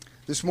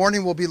This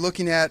morning we'll be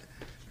looking at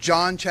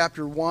John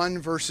chapter 1,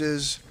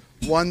 verses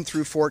 1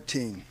 through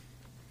 14.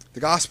 The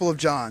Gospel of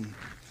John,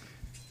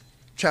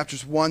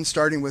 chapters 1,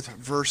 starting with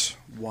verse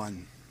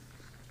 1.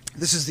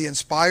 This is the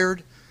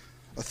inspired,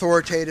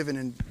 authoritative,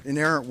 and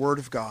inerrant Word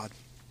of God.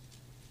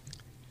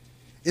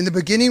 In the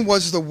beginning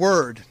was the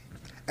Word,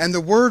 and the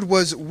Word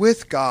was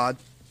with God,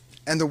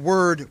 and the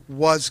Word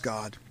was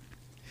God.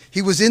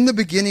 He was in the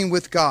beginning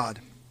with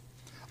God.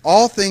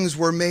 All things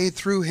were made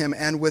through him,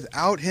 and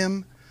without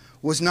him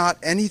was not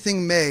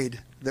anything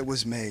made that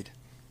was made.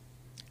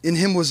 In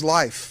him was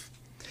life,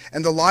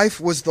 and the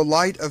life was the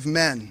light of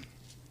men.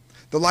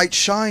 The light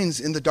shines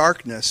in the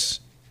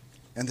darkness,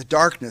 and the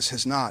darkness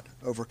has not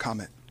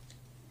overcome it.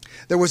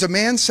 There was a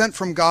man sent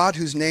from God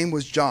whose name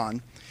was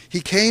John.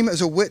 He came as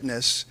a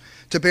witness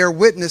to bear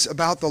witness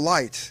about the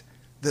light,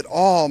 that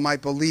all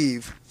might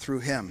believe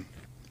through him.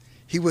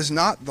 He was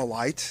not the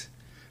light,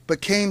 but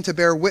came to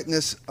bear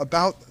witness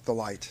about the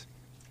light.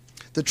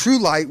 The true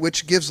light,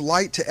 which gives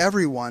light to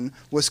everyone,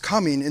 was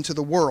coming into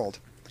the world.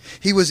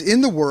 He was in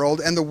the world,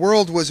 and the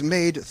world was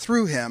made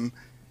through him,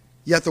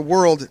 yet the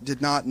world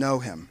did not know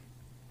him.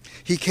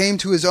 He came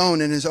to his own,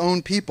 and his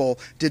own people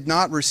did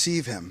not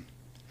receive him.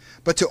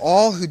 But to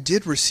all who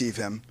did receive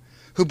him,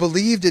 who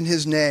believed in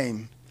his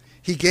name,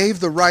 he gave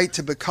the right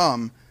to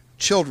become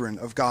children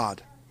of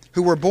God,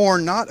 who were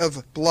born not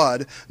of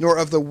blood, nor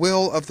of the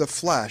will of the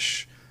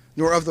flesh,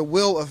 nor of the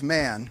will of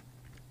man,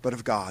 but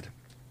of God.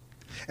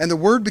 And the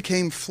Word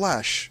became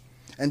flesh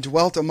and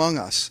dwelt among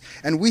us,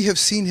 and we have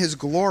seen his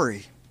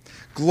glory,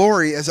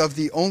 glory as of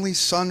the only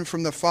Son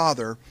from the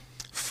Father,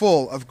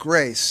 full of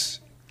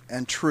grace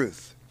and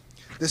truth.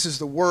 This is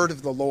the word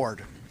of the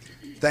Lord.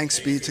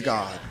 Thanks be to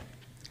God.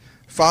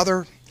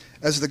 Father,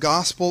 as the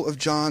Gospel of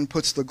John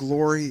puts the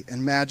glory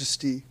and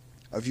majesty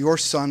of your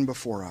Son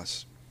before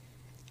us,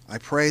 I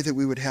pray that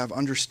we would have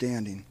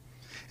understanding,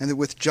 and that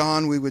with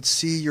John we would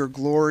see your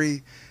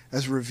glory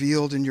as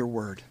revealed in your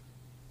word.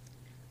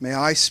 May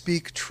I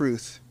speak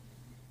truth,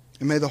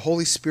 and may the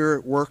Holy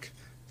Spirit work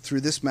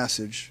through this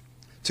message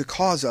to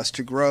cause us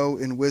to grow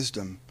in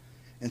wisdom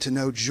and to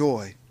know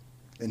joy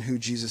in who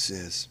Jesus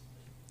is.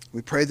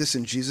 We pray this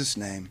in Jesus'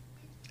 name.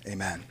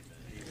 Amen.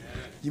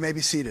 You may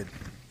be seated.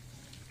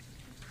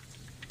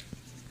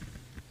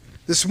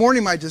 This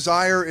morning my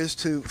desire is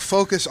to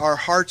focus our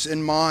hearts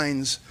and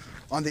minds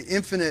on the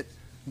infinite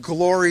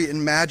glory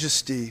and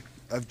majesty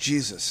of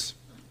Jesus.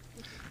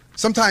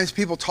 Sometimes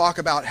people talk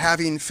about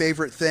having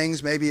favorite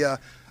things, maybe a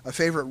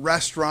favorite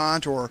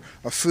restaurant or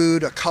a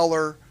food, a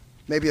color,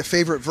 maybe a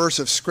favorite verse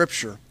of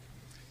Scripture.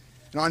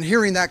 And on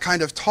hearing that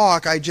kind of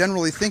talk, I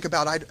generally think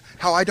about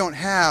how I don't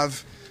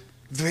have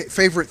I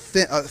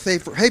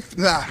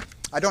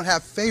don't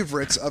have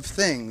favorites of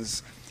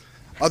things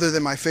other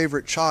than my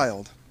favorite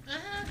child.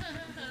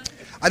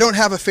 I don't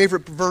have a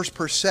favorite verse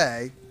per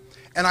se,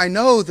 and I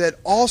know that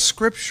all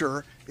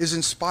Scripture is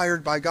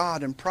inspired by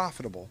God and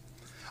profitable.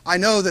 I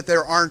know that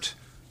there aren't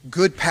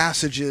good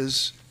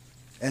passages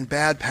and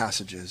bad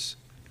passages.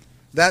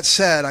 That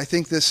said, I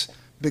think this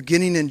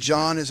beginning in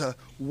John is a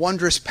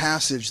wondrous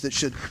passage that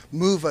should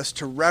move us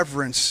to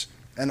reverence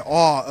and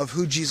awe of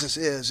who Jesus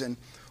is and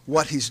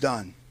what he's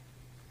done.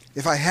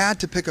 If I had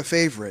to pick a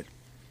favorite,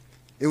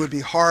 it would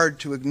be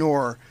hard to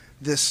ignore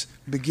this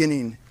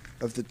beginning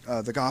of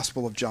the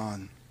Gospel of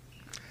John.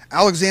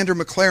 Alexander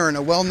McLaren,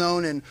 a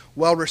well-known and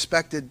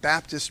well-respected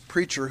Baptist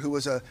preacher who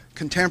was a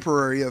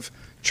contemporary of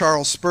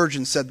Charles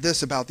Spurgeon, said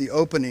this about the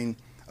opening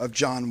of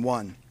John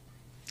 1.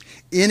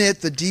 In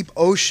it, the deep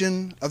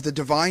ocean of the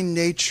divine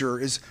nature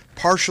is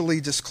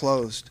partially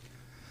disclosed,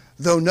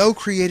 though no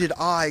created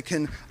eye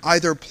can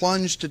either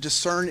plunge to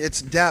discern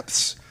its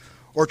depths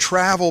or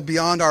travel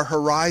beyond our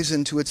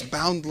horizon to its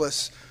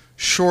boundless,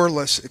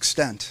 shoreless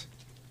extent.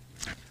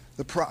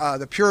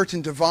 The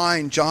Puritan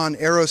divine John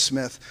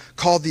Arrowsmith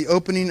called the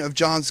opening of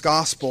John's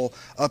Gospel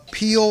a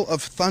peal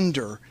of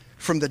thunder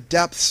from the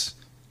depths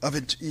of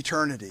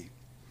eternity.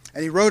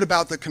 And he wrote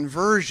about the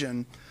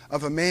conversion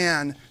of a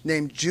man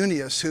named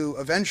Junius, who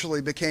eventually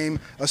became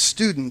a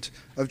student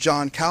of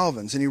John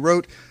Calvin's. And he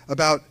wrote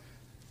about,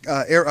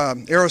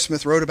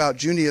 Arrowsmith wrote about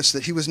Junius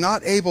that he was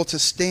not able to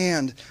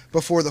stand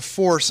before the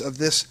force of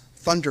this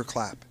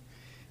thunderclap.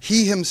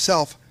 He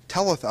himself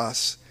telleth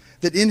us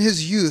that in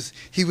his youth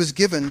he was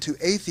given to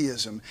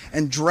atheism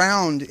and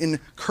drowned in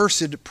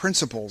cursed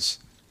principles.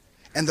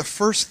 And the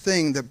first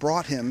thing that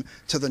brought him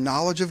to the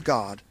knowledge of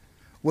God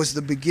was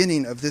the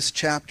beginning of this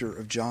chapter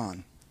of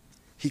John.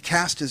 He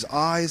cast his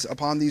eyes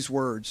upon these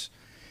words,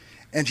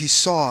 and he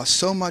saw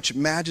so much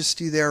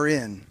majesty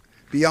therein,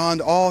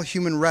 beyond all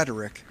human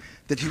rhetoric,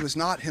 that he was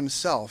not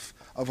himself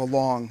of a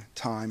long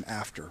time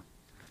after.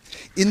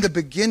 In the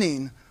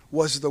beginning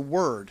was the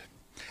Word,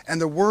 and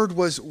the Word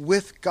was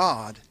with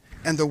God,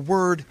 and the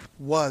Word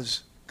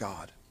was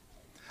God.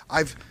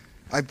 I've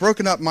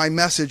broken up my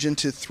message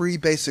into three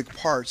basic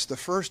parts. The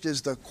first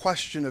is the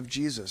question of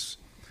Jesus.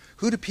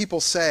 Who do people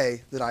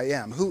say that I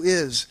am? Who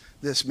is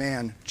this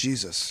man,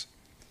 Jesus?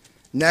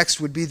 Next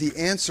would be the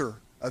answer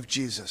of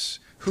Jesus,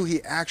 who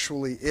he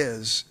actually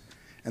is.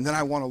 And then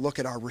I want to look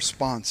at our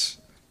response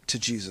to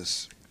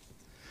Jesus.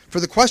 For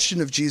the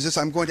question of Jesus,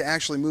 I'm going to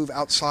actually move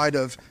outside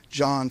of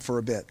John for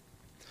a bit.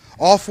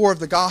 All four of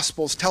the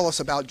Gospels tell us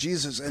about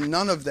Jesus, and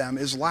none of them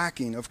is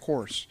lacking, of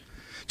course.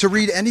 To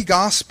read any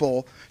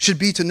gospel should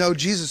be to know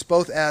Jesus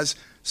both as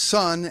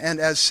Son and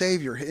as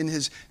Savior, in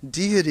his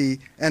deity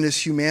and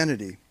his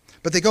humanity.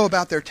 But they go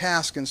about their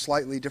task in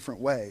slightly different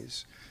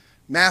ways.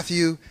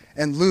 Matthew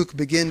and Luke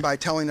begin by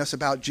telling us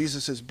about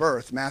Jesus'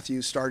 birth,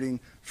 Matthew starting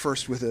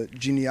first with a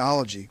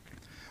genealogy.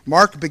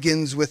 Mark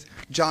begins with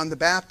John the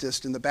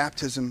Baptist and the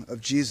baptism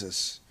of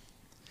Jesus.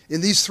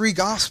 In these three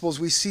Gospels,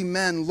 we see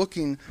men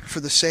looking for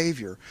the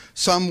Savior,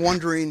 some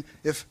wondering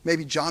if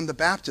maybe John the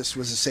Baptist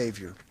was a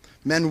Savior,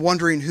 men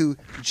wondering who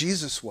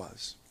Jesus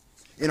was.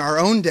 In our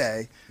own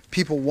day,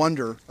 people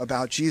wonder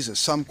about Jesus.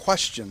 Some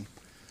question,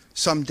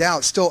 some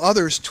doubt. Still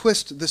others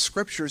twist the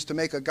Scriptures to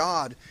make a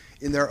God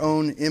in their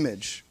own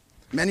image.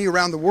 Many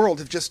around the world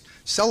have just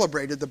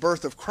celebrated the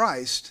birth of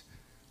Christ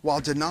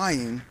while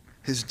denying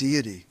his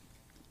deity.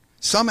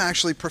 Some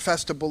actually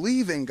profess to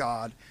believe in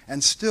God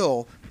and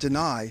still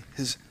deny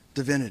his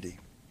divinity.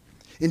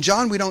 In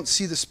John, we don't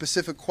see the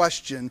specific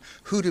question,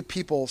 who do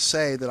people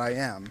say that I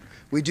am?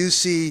 We do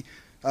see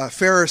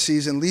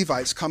Pharisees and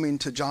Levites coming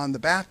to John the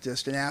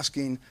Baptist and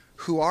asking,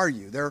 who are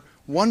you? They're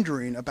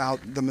wondering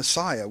about the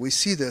Messiah. We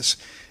see this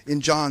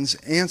in John's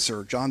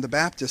answer, John the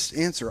Baptist's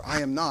answer,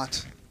 I am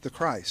not the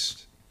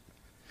Christ.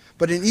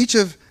 But in each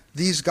of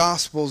these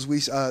Gospels, we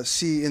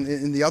see,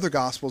 in the other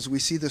Gospels, we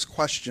see this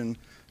question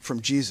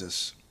from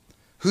Jesus.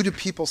 Who do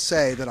people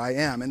say that I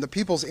am? And the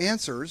people's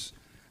answers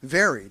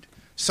varied.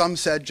 Some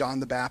said John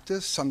the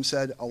Baptist, some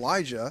said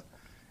Elijah,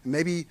 and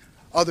maybe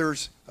other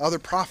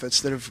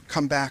prophets that have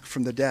come back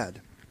from the dead.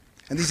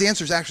 And these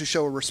answers actually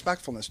show a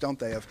respectfulness, don't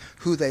they, of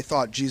who they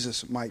thought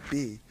Jesus might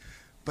be.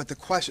 But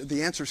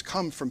the answers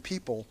come from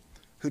people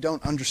who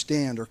don't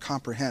understand or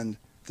comprehend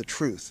the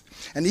truth.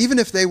 And even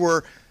if they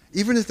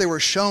were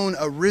shown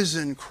a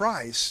risen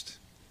Christ,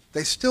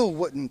 they still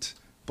wouldn't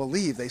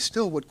believe. They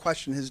still would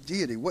question his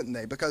deity, wouldn't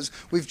they? Because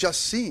we've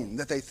just seen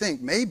that they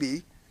think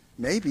maybe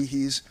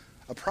he's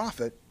a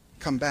prophet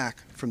come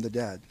back from the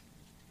dead.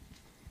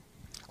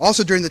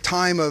 Also, during the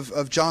time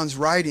of John's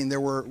writing, there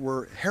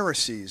were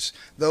heresies,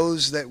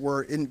 those that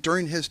were,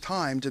 during his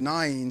time,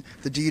 denying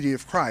the deity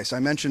of Christ. I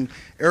mentioned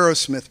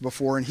Aerosmith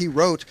before, and he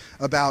wrote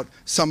about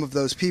some of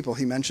those people.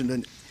 He mentioned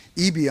an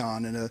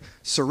Ebion and a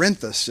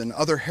Cerinthus and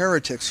other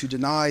heretics who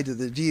denied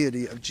the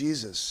deity of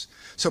Jesus.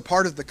 So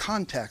part of the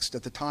context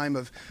at the time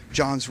of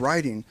John's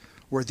writing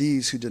were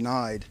these who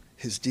denied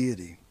his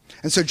deity.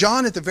 And so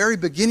John, at the very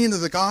beginning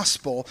of the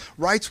gospel,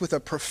 writes with a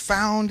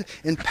profound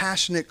and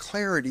passionate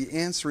clarity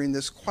answering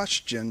this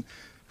question,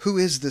 who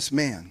is this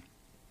man?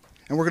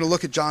 And we're going to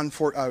look at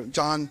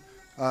John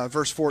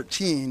verse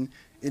 14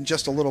 in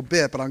just a little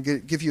bit, but I'll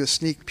give you a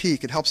sneak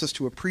peek. It helps us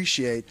to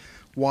appreciate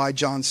why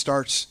John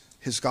starts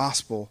his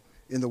gospel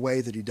in the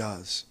way that he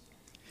does.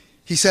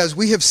 He says,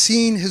 we have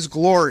seen his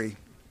glory.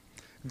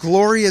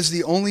 Glory as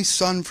the only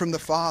Son from the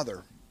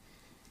Father.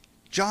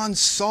 John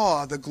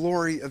saw the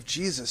glory of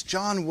Jesus.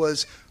 John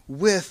was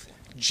with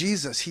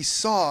Jesus. He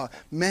saw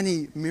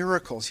many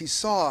miracles. He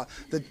saw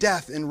the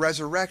death and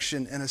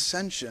resurrection and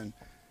ascension.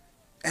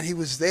 And he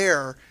was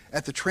there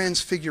at the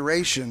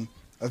transfiguration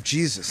of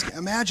Jesus.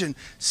 Imagine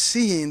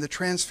seeing the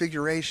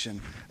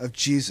transfiguration of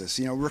Jesus.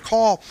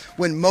 Recall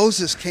when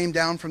Moses came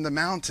down from the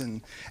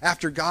mountain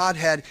after God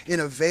had, in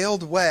a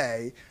veiled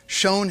way,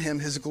 shown him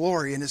his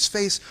glory, and his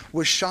face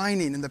was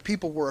shining, and the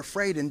people were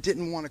afraid and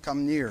didn't want to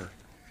come near.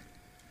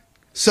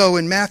 So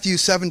in Matthew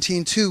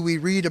 17:2, we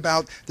read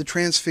about the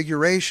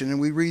transfiguration,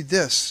 and we read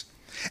this.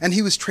 And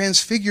he was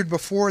transfigured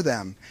before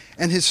them,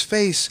 and his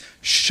face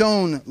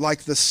shone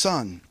like the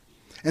sun,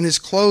 and his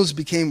clothes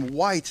became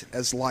white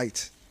as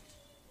light.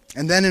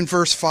 And then in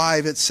verse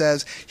 5 it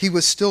says, he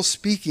was still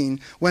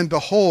speaking when,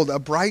 behold, a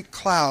bright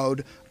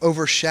cloud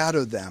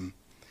overshadowed them.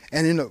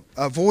 And in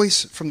a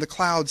voice from the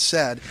cloud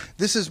said,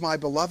 this is my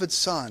beloved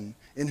Son,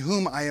 in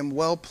whom I am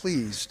well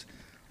pleased.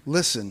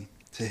 Listen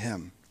to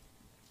him.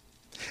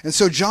 And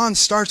so John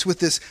starts with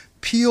this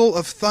peal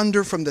of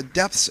thunder from the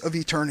depths of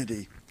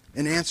eternity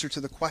in answer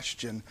to the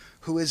question,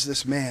 who is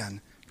this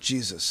man,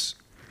 Jesus?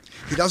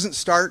 He doesn't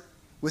start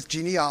with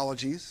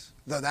genealogies,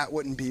 though that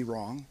wouldn't be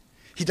wrong.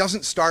 He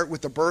doesn't start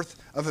with the birth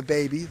of a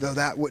baby, though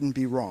that wouldn't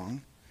be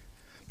wrong.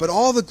 But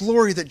all the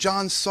glory that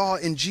John saw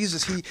in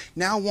Jesus, he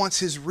now wants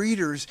his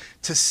readers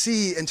to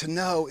see and to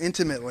know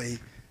intimately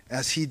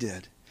as he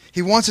did.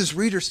 He wants his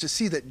readers to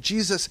see that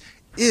Jesus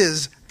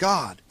is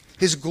God.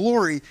 His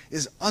glory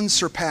is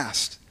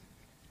unsurpassed.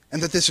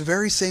 And that this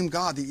very same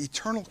God, the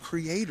eternal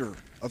creator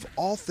of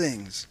all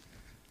things,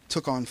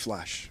 took on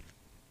flesh.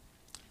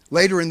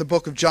 Later in the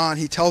book of John,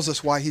 he tells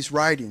us why he's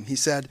writing. He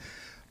said,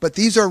 but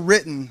these are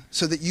written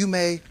so that you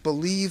may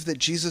believe that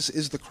Jesus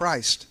is the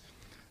Christ,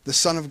 the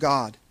Son of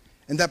God,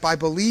 and that by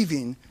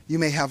believing you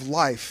may have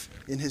life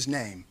in his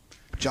name.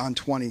 John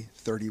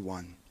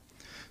 20:31.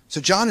 So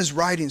John is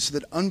writing so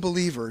that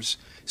unbelievers,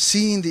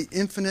 seeing the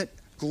infinite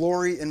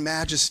glory and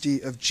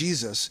majesty of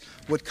Jesus,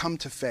 would come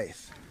to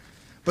faith.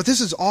 But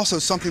this is also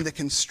something that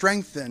can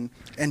strengthen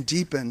and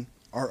deepen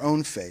our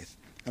own faith.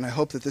 And I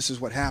hope that this is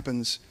what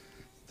happens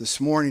this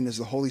morning as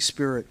the Holy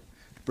Spirit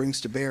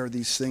brings to bear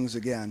these things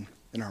again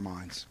in our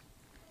minds.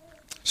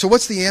 So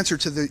what's the answer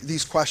to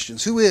these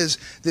questions? Who is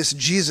this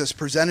Jesus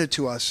presented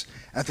to us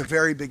at the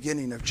very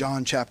beginning of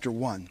John chapter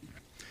 1?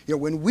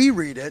 When we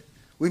read it,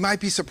 we might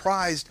be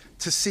surprised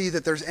to see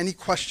that there's any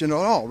question at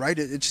all, right?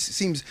 It just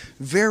seems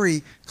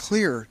very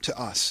clear to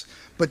us.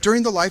 But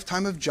during the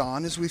lifetime of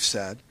John, as we've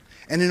said,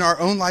 and in our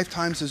own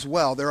lifetimes as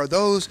well, there are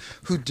those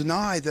who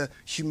deny the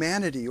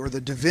humanity or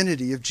the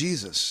divinity of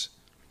Jesus.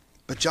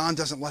 But John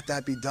doesn't let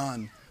that be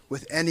done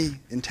with any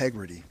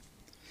integrity.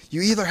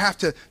 You either have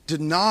to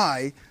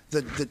deny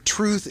the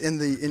truth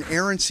and the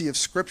inerrancy of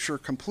Scripture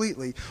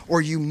completely,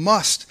 or you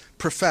must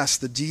profess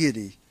the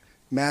deity,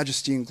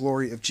 majesty, and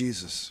glory of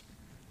Jesus.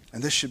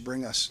 And this should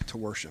bring us to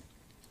worship.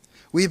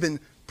 We've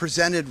been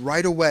presented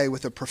right away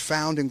with a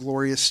profound and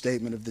glorious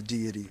statement of the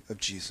deity of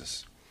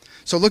Jesus.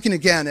 So looking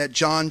again at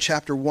John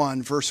chapter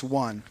 1, verse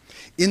 1,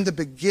 in the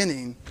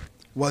beginning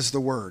was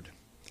the Word.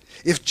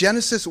 If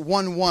Genesis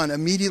 1:1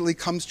 immediately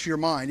comes to your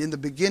mind, in the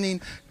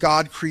beginning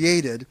God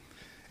created,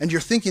 and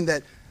you're thinking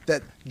that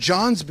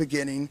John's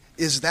beginning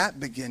is that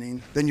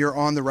beginning, then you're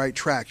on the right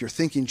track. You're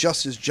thinking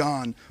just as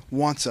John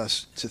wants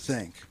us to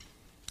think.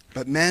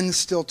 But men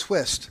still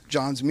twist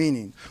John's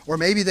meaning. Or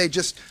maybe they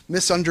just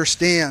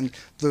misunderstand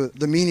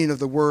the meaning of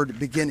the word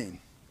beginning.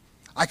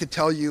 I could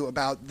tell you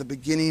about the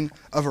beginning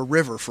of a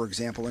river, for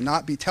example, and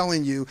not be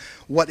telling you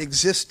what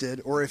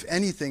existed, or if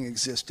anything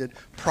existed,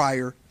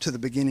 prior to the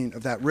beginning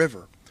of that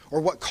river, or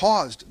what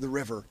caused the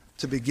river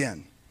to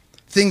begin.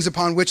 Things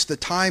upon which the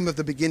time of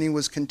the beginning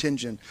was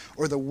contingent,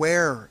 or the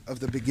where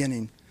of the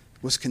beginning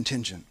was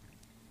contingent.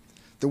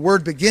 The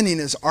word beginning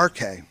is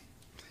arche.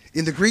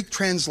 In the Greek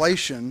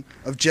translation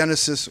of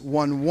Genesis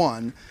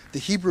 1:1, the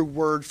Hebrew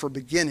word for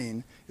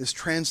beginning is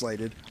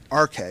translated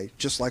arche,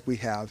 just like we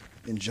have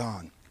in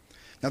John.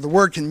 Now, the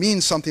word can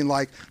mean something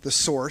like the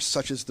source,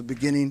 such as the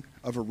beginning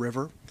of a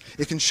river.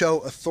 It can show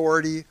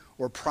authority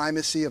or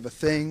primacy of a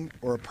thing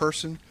or a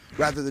person,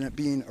 rather than it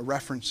being a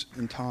reference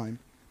in time.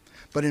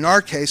 But in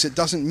our case, it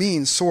doesn't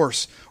mean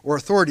source or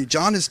authority.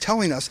 John is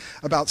telling us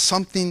about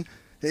something.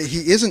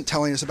 He isn't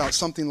telling us about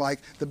something like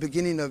the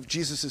beginning of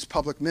Jesus'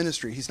 public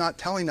ministry. He's not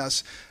telling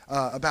us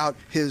about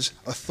his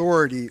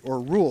authority or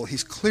rule.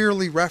 He's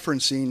clearly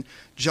referencing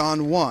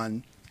John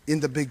 1, in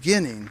the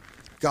beginning,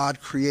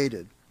 God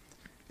created.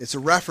 It's a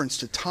reference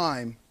to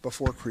time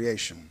before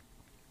creation.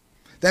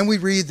 Then we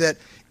read that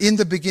in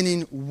the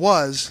beginning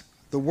was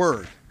the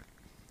Word.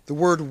 The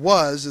word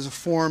was is a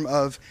form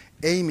of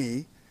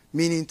eimi,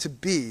 meaning to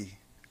be,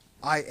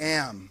 I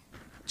am,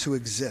 to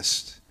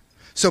exist.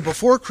 So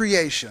before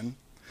creation,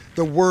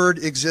 the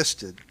Word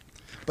existed.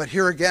 But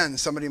here again,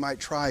 somebody might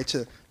try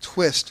to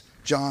twist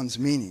John's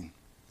meaning.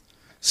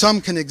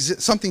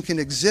 Something can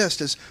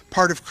exist as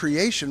part of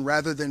creation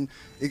rather than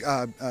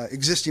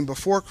existing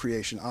before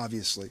creation,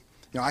 obviously.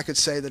 I could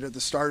say that at the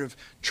start of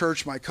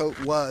church, my coat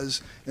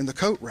was in the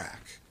coat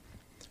rack.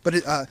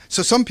 But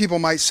so some people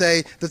might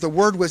say that the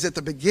Word was at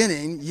the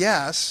beginning,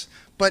 yes,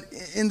 but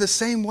in the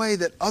same way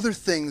that other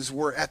things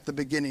were at the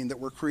beginning that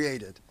were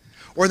created.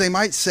 Or they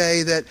might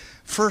say that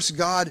first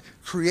God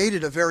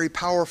created a very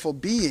powerful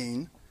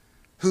being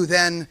who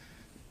then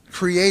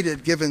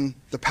created, given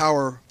the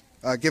power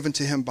given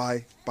to him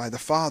by the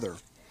Father.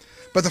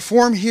 But the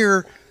form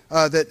here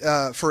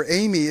for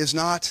eimi is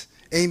not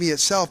eimi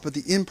itself, but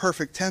the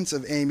imperfect tense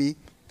of eimi,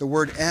 the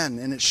word en,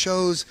 and it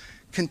shows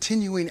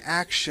continuing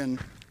action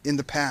in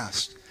the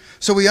past.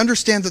 So we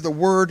understand that the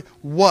Word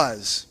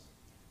was,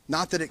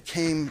 not that it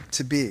came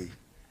to be.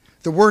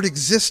 The Word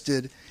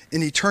existed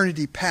in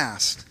eternity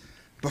past.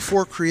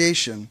 Before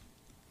creation,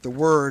 the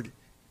Word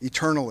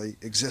eternally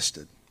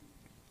existed.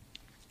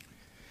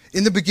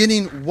 In the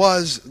beginning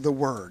was the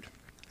Word.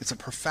 It's a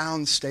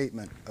profound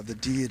statement of the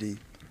deity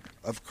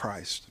of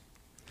Christ.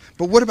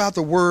 But what about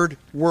the word,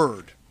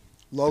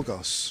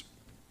 logos?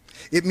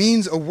 It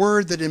means a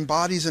word that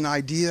embodies an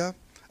idea,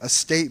 a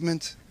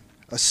statement,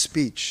 a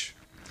speech.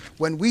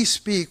 When we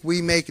speak,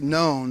 we make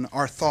known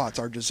our thoughts,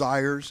 our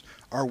desires,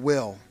 our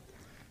will.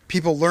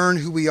 People learn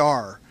who we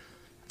are.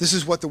 This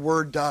is what the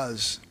Word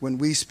does when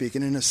we speak.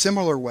 And in a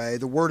similar way,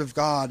 the Word of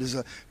God is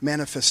a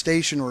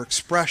manifestation or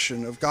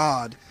expression of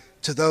God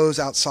to those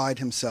outside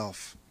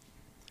himself.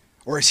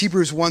 Or as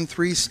Hebrews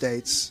 1:3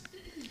 states,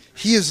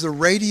 he is the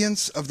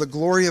radiance of the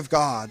glory of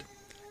God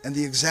and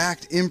the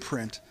exact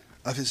imprint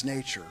of his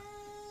nature.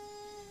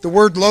 The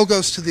word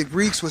logos to the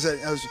Greeks was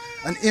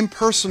an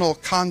impersonal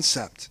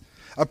concept,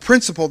 a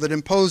principle that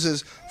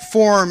imposes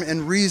form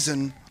and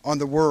reason on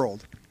the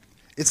world.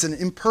 It's an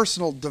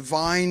impersonal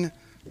divine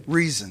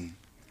reason.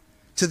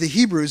 To the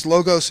Hebrews,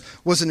 logos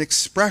was an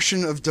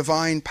expression of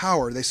divine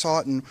power. They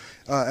saw it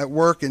at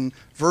work in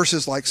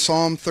verses like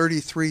Psalm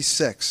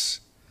 33:6.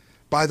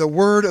 By the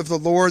word of the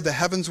Lord the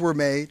heavens were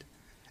made,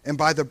 and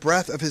by the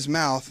breath of his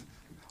mouth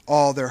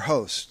all their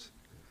host.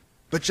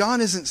 But John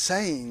isn't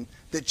saying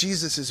that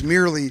Jesus is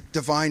merely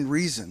divine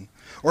reason,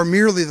 or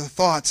merely the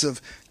thoughts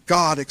of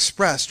God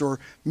expressed,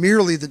 or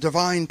merely the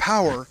divine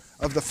power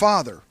of the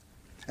Father.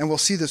 And we'll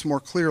see this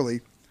more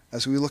clearly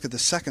as we look at the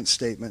second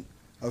statement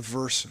of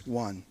verse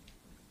 1.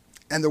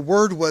 And the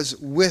Word was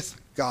with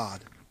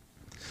God.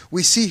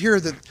 We see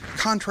here that,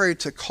 contrary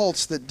to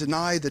cults that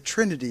deny the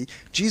Trinity,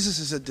 Jesus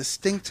is a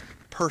distinct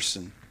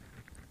person.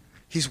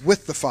 He's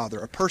with the Father,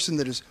 a person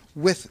that is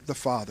with the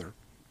Father.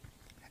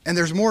 And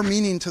there's more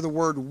meaning to the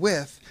word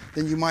with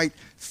than you might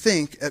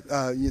think,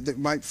 that you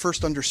might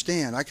first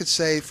understand. I could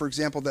say, for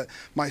example, that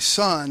my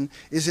son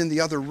is in the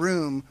other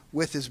room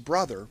with his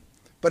brother.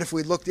 But if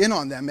we looked in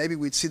on them, maybe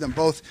we'd see them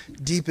both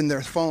deep in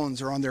their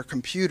phones or on their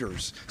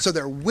computers. So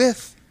they're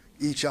with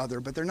each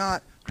other, but they're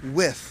not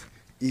with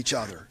each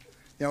other.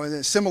 You know, and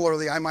then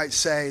similarly, I might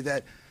say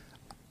that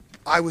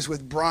I was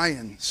with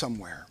Brian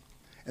somewhere.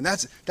 And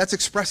that's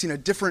expressing a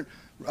different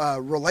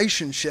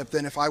relationship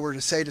than if I were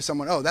to say to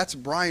someone, oh, that's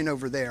Brian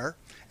over there,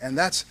 and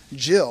that's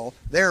Jill.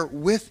 They're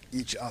with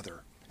each other.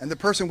 And the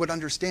person would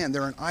understand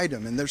they're an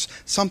item, and there's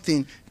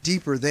something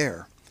deeper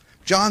there.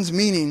 John's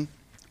meaning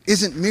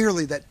isn't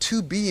merely that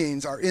two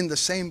beings are in the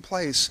same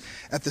place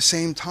at the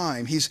same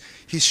time. He's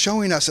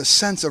showing us a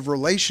sense of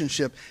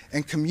relationship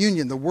and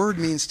communion. The word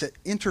means to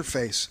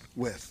interface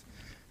with,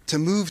 to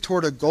move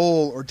toward a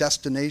goal or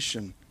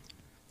destination.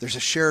 There's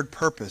a shared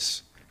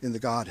purpose in the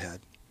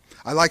Godhead.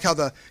 I like how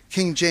the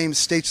King James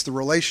states the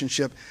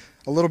relationship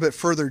a little bit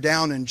further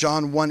down in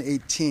John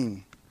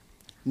 1:18.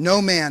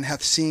 No man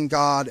hath seen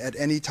God at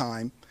any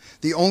time,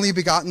 the only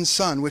begotten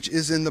Son, which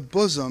is in the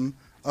bosom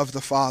of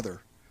the Father.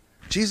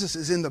 Jesus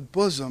is in the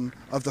bosom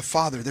of the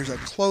Father. There's a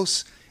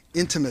close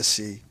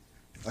intimacy,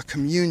 a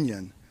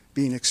communion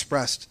being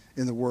expressed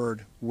in the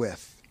word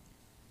with.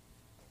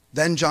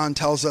 Then John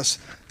tells us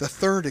the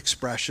third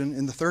expression,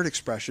 and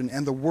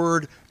the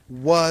Word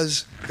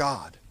was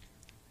God.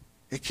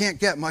 It can't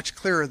get much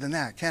clearer than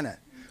that, can it?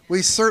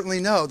 We certainly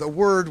know the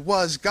Word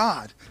was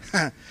God.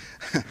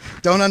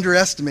 Don't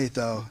underestimate,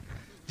 though,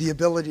 the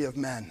ability of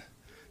men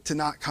to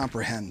not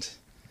comprehend,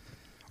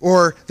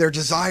 or their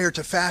desire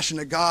to fashion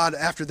a God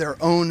after their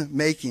own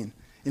making.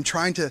 In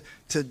trying to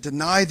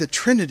deny the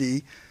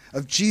Trinity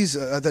of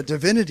Jesus, the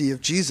divinity of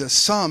Jesus,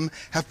 some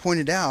have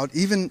pointed out,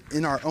 even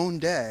in our own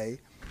day,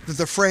 that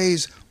the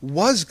phrase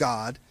was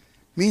God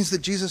means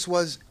that Jesus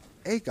was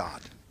a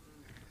God,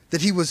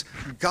 that he was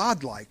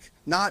godlike,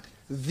 not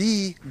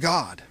the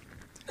God.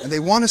 And they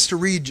want us to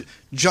read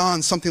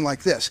John something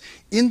like this.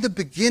 In the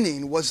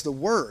beginning was the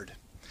Word,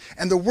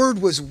 and the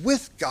Word was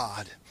with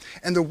God,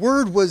 and the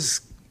Word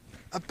was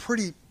a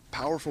pretty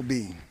powerful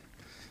being.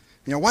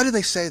 You know, why do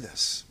they say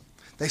this?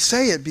 They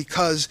say it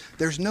because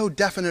there's no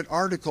definite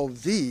article,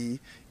 the,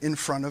 in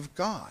front of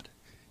God.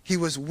 He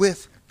was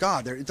with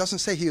God. It doesn't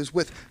say he was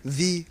with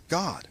the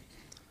God.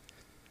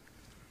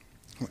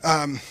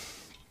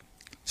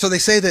 So they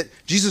say that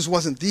Jesus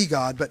wasn't the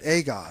God, but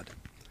a God.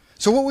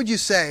 So what would you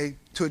say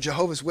to a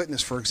Jehovah's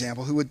Witness, for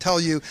example, who would tell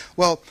you,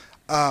 well,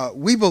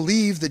 we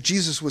believe that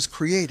Jesus was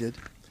created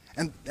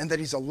and that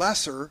he's a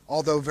lesser,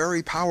 although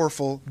very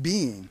powerful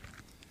being.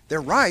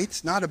 They're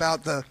right, not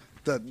about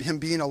him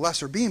being a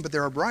lesser being, but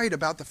they're right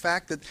about the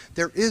fact that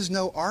there is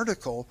no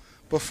article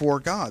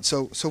before God.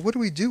 So what do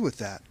we do with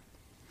that?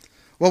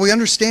 Well, we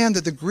understand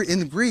that in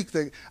the Greek,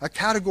 a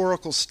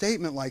categorical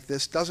statement like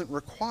this doesn't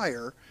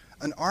require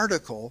an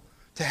article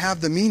to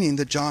have the meaning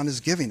that John is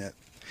giving it.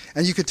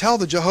 And you could tell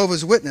the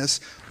Jehovah's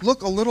Witness,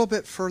 look a little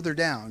bit further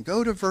down.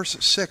 Go to verse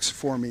 6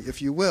 for me, if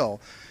you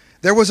will.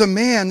 There was a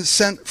man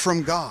sent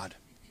from God.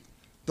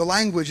 The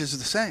language is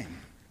the same.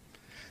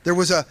 There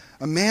was a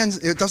man,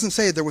 it doesn't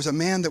say there was a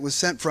man that was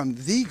sent from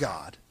the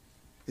God.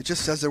 It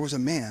just says there was a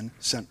man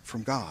sent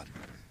from God.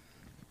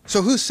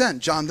 So who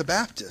sent John the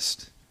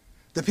Baptist?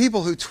 The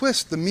people who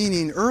twist the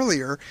meaning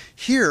earlier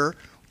here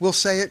will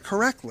say it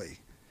correctly.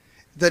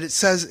 That it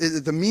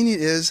says the meaning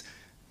is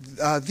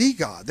the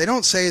God. They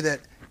don't say that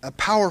a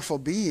powerful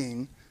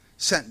being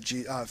sent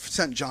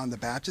John the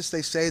Baptist.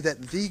 They say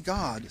that the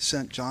God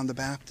sent John the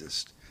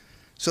Baptist.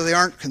 So they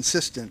aren't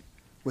consistent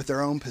with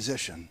their own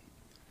position.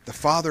 The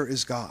Father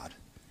is God,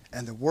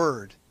 and the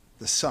Word,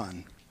 the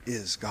Son,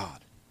 is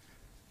God.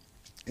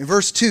 In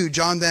verse 2,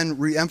 John then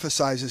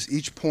reemphasizes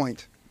each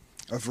point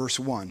of verse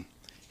 1.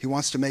 He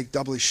wants to make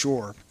doubly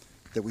sure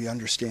that we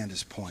understand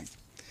his point.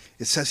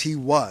 It says he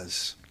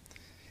was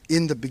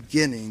in the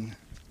beginning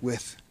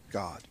with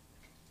God.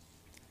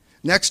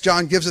 Next,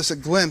 John gives us a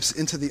glimpse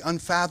into the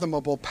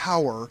unfathomable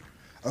power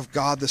of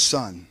God the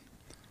Son.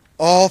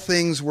 All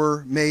things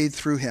were made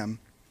through him,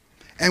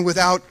 and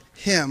without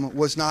him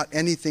was not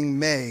anything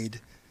made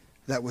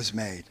that was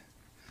made.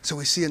 So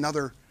we see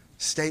another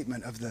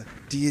statement of the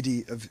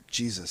deity of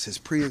Jesus, his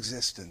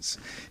preexistence,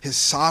 his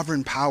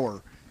sovereign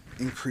power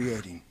in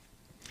creating.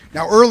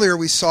 Now earlier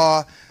we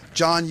saw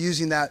John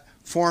using that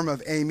form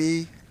of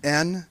eimi,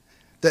 en,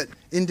 that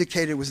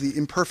indicated, was the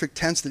imperfect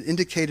tense that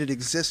indicated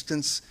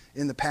existence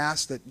in the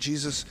past, that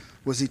Jesus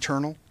was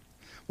eternal.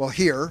 Well,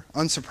 here,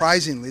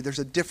 unsurprisingly, there's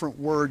a different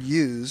word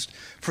used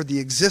for the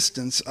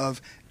existence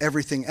of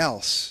everything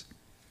else.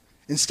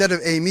 Instead of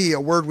eimi, a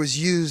word was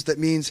used that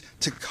means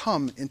to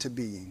come into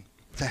being,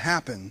 to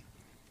happen,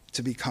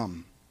 to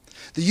become.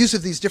 The use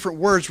of these different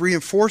words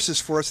reinforces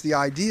for us the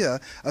idea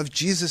of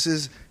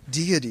Jesus'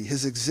 deity,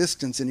 his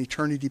existence in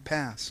eternity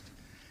past.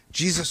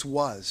 Jesus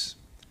was.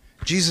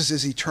 Jesus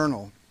is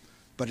eternal,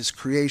 but his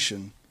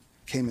creation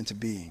came into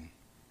being.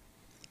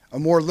 A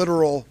more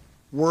literal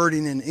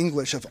wording in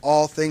English of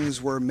all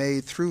things were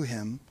made through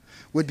him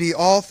would be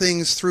all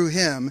things through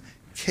him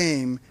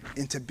came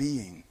into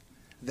being.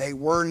 They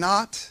were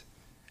not,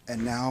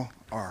 and now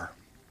are.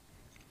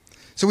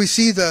 So we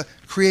see the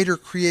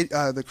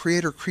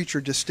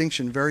creator-creature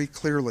distinction very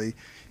clearly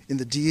in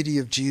the deity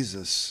of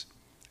Jesus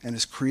and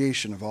his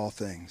creation of all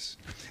things.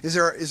 Is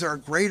there a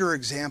greater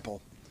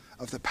example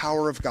of the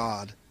power of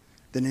God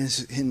than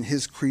in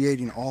his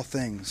creating all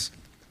things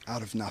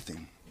out of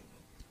nothing?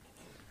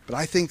 But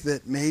I think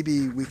that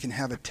maybe we can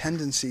have a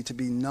tendency to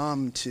be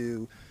numb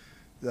to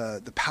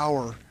the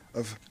power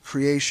of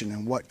creation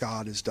and what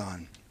God has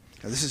done.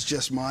 Now, this is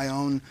just my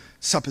own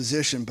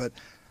supposition, but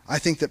I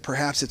think that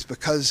perhaps it's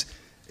because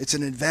it's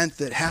an event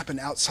that happened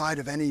outside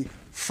of any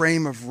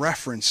frame of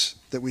reference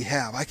that we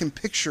have. I can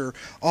picture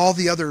all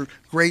the other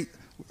great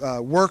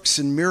works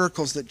and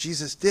miracles that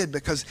Jesus did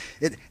because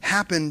it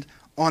happened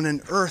on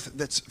an earth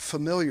that's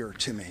familiar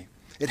to me.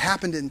 It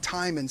happened in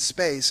time and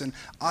space, and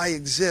I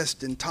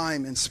exist in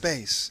time and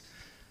space.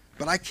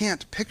 But I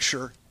can't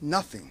picture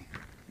nothing.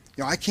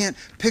 I can't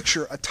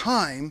picture a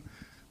time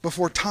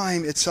before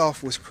time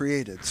itself was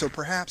created. So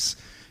perhaps,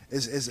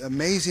 as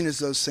amazing as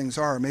those things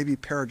are, maybe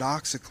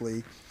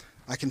paradoxically,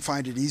 I can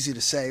find it easy to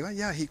say, well,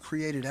 yeah, he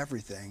created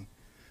everything,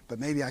 but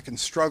maybe I can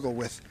struggle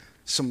with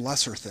some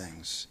lesser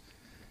things.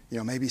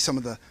 Maybe some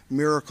of the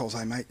miracles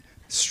I might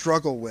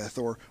struggle with,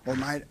 or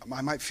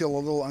I might feel a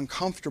little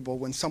uncomfortable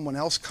when someone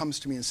else comes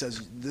to me and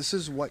says, this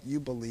is what you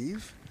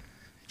believe?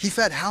 He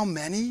fed how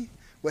many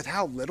with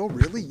how little?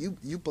 Really?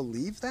 You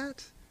believe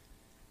that?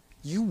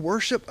 You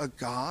worship a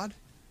God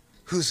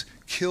who's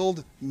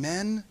killed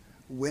men,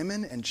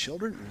 women, and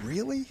children?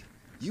 Really?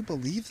 You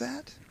believe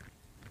that?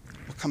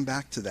 We'll come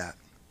back to that.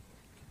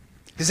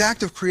 His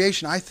act of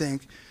creation, I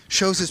think,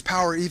 shows his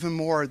power even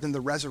more than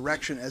the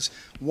resurrection, as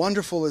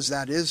wonderful as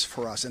that is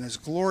for us and as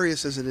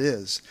glorious as it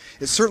is.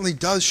 It certainly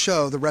does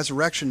show, the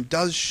resurrection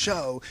does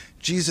show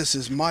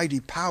Jesus' mighty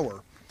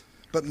power.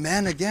 But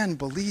men, again,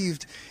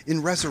 believed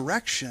in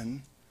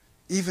resurrection,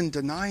 even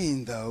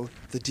denying, though,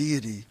 the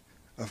deity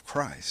of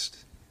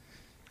Christ.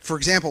 For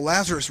example,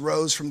 Lazarus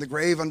rose from the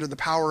grave under the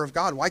power of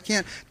God. Why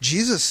can't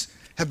Jesus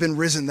have been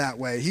risen that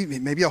way? He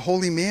may be a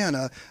holy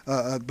man,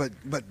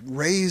 but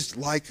raised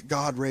like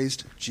God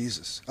raised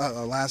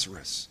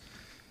Lazarus.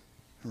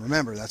 And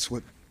remember, that's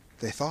what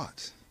they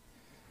thought.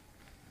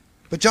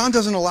 But John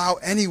doesn't allow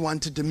anyone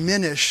to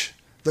diminish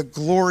the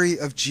glory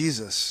of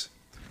Jesus.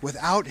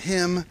 Without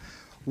him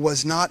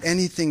was not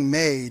anything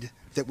made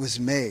that was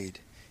made.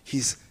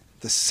 He's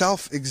the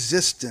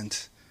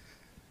self-existent.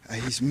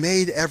 He's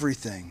made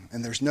everything,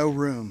 and there's no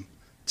room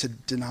to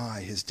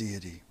deny his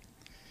deity.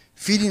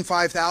 Feeding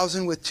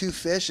 5,000 with 2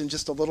 fish and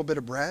just a little bit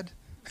of bread?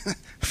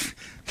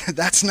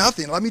 That's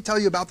nothing. Let me tell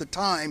you about the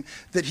time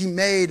that he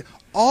made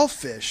all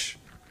fish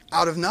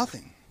out of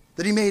nothing,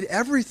 that he made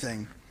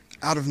everything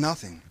out of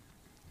nothing.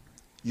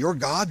 Your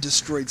God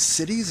destroyed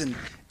cities and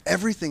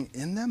everything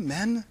in them,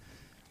 men,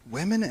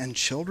 women, and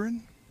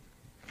children.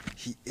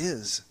 He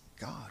is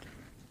God.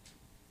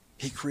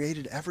 He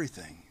created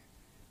everything.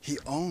 He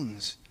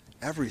owns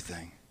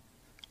everything.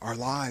 Our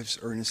lives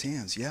are in his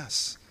hands,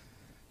 yes.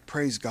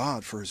 Praise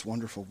God for his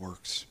wonderful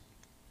works.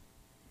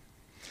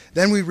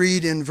 Then we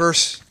read in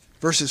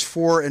verses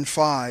 4 and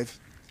 5,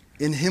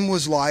 in him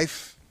was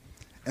life,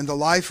 and the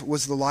life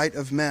was the light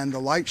of men. The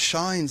light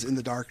shines in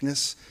the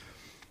darkness,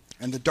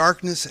 and the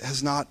darkness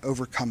has not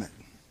overcome it.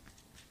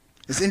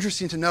 It's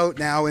interesting to note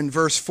now in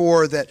verse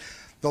 4 that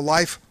the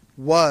life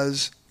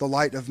was the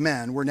light of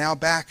men. We're now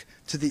back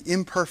to the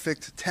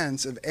imperfect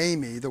tense of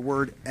Amy, the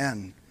word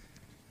en.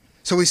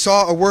 So we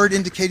saw a word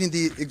indicating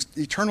the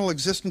eternal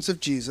existence of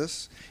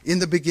Jesus. In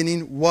the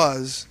beginning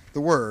was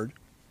the Word.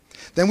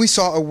 Then we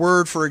saw a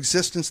word for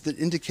existence that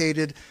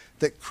indicated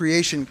that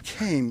creation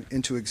came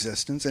into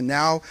existence. And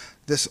now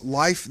this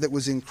life that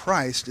was in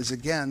Christ is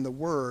again the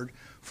word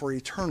for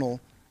eternal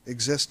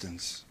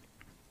existence.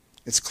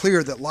 It's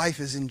clear that life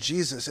is in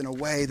Jesus in a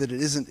way that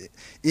it isn't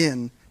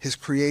in his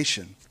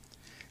creation.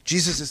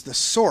 Jesus is the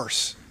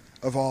source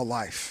of all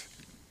life.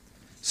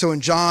 So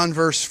in John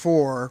verse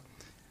 4,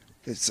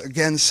 it's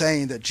again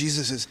saying that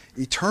Jesus is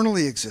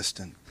eternally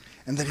existent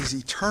and that he's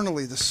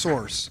eternally the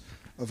source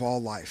of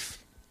all life.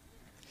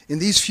 In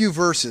these few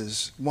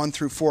verses, 1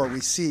 through 4, we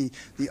see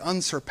the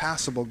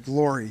unsurpassable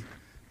glory,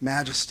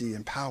 majesty,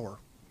 and power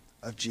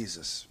of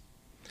Jesus.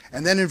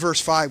 And then in verse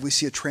 5, we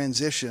see a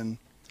transition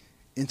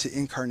into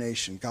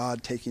incarnation,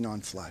 God taking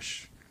on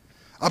flesh.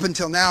 Up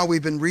until now,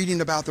 we've been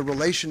reading about the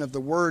relation of the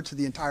Word to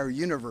the entire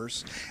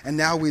universe, and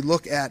now we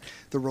look at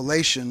the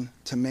relation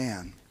to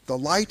man. The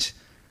light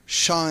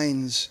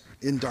shines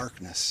in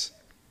darkness.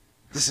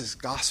 This is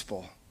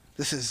gospel.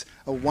 This is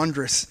a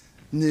wondrous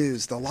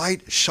news. The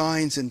light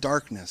shines in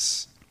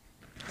darkness,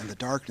 and the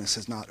darkness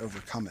has not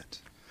overcome it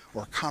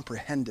or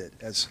comprehended it,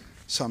 as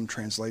some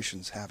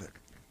translations have it.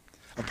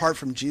 Apart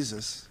from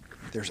Jesus,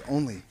 there's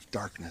only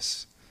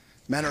darkness.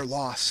 Men are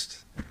lost,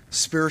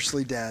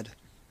 spiritually dead.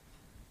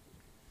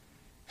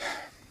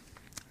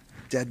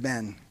 Dead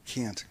men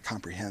can't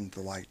comprehend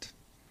the light.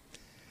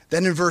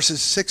 Then in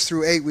verses 6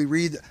 through 8, we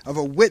read of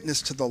a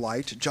witness to the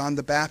light, John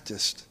the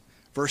Baptist.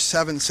 Verse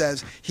 7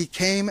 says, "He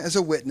came as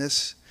a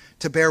witness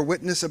to bear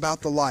witness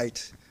about the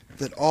light,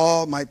 that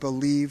all might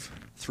believe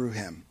through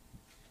him."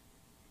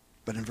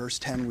 But in verse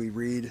 10, we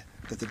read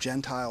that the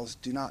Gentiles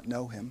do not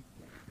know him.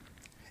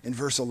 In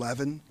verse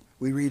 11,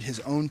 we read his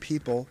own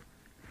people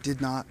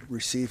did not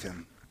receive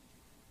him.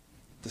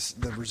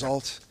 The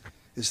result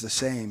is the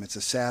same. It's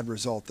a sad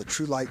result. The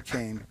true light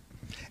came,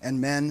 and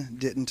men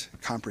didn't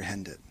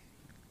comprehend it.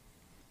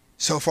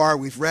 So far,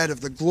 we've read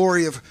of the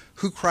glory of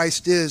who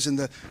Christ is and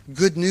the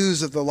good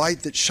news of the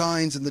light that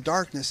shines in the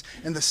darkness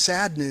and the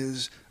sad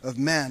news of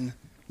men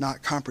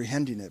not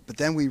comprehending it. But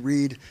then we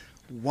read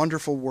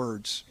wonderful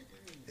words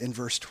in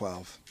verse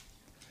 12.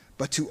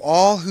 "But to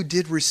all who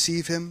did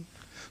receive him,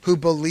 who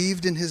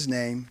believed in his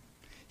name,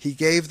 he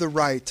gave the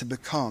right to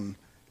become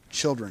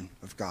children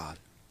of God."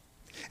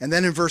 And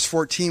then in verse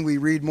 14, we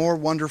read more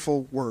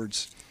wonderful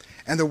words.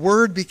 "And the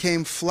Word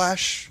became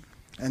flesh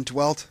and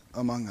dwelt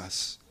among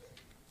us."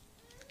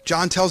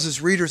 John tells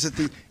his readers that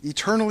the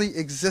eternally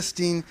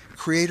existing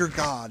Creator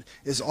God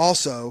is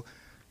also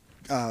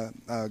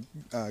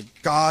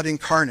God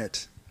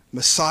incarnate,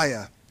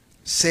 Messiah,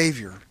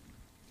 Savior,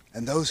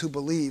 and those who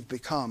believe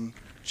become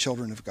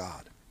children of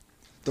God.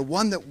 The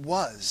one that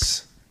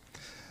was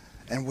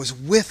and was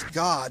with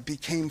God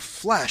became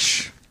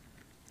flesh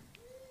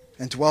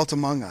and dwelt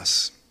among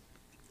us.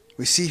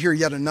 We see here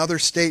yet another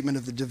statement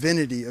of the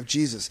divinity of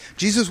Jesus.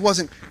 Jesus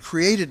wasn't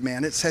created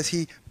man. It says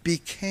he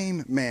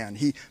became man.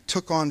 He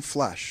took on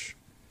flesh.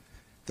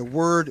 The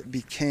Word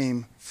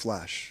became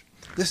flesh.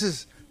 This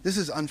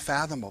is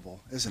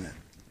unfathomable, isn't it?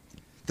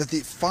 That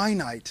the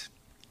finite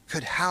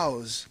could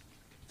house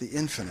the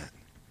infinite.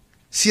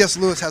 C.S.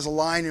 Lewis has a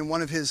line in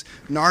one of his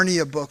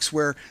Narnia books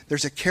where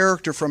there's a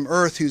character from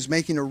Earth who's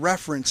making a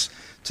reference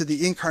to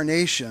the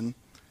incarnation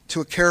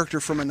to a character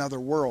from another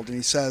world. And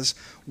he says,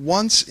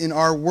 "Once in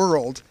our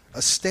world,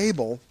 a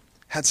stable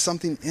had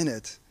something in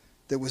it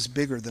that was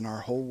bigger than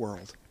our whole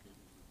world."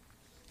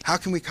 How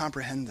can we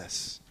comprehend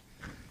this?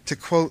 To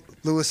quote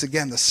Lewis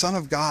again, "The Son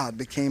of God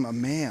became a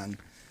man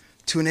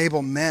to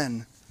enable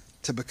men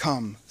to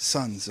become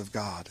sons of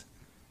God."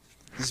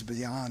 This is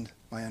beyond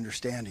my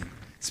understanding.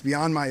 It's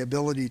beyond my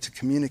ability to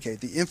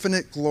communicate. The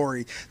infinite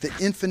glory, the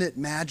infinite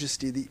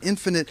majesty, the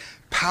infinite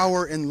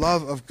power and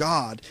love of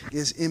God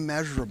is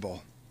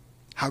immeasurable.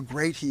 How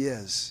great he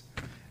is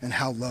and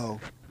how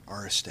low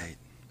our estate.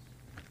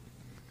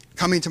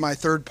 Coming to my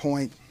third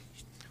point,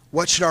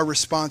 what should our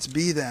response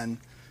be then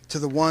to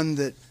the one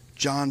that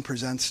John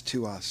presents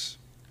to us?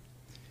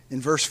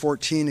 In verse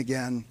 14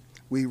 again,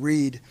 we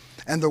read,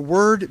 "And the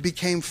Word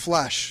became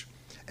flesh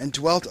and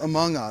dwelt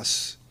among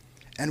us,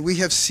 and we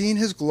have seen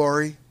his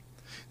glory,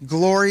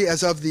 glory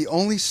as of the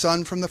only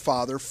Son from the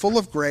Father, full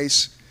of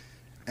grace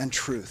and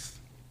truth."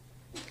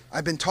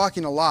 I've been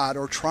talking a lot,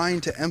 or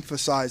trying to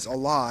emphasize a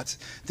lot,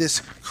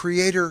 this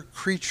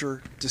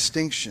creator-creature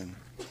distinction.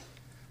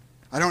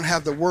 I don't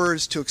have the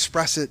words to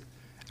express it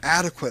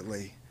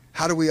adequately.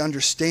 How do we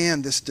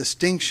understand this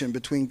distinction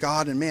between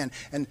God and man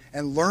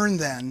and learn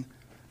then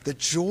the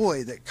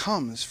joy that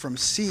comes from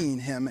seeing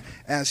him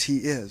as he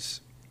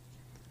is?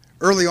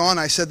 Early on,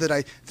 I said that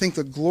I think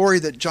the glory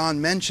that John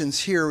mentions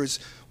here is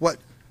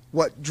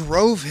what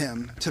drove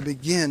him to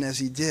begin as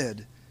he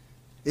did.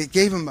 It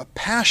gave him a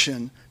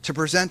passion to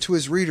present to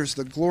his readers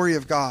the glory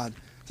of God,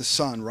 the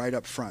Son, right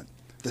up front.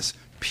 This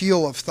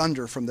peal of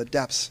thunder from the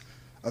depths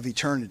of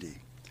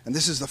eternity. And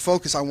this is the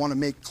focus I want to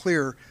make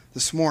clear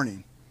this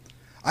morning.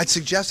 I'd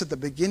suggest that the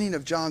beginning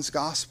of John's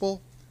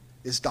gospel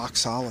is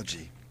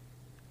doxology.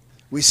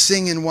 We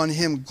sing in one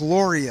hymn,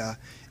 "Gloria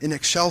in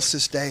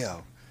excelsis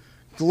Deo,"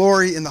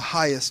 glory in the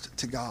highest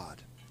to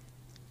God.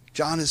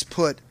 John has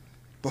put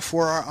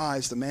before our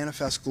eyes the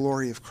manifest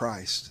glory of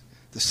Christ,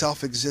 the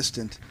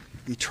self-existent,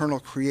 eternal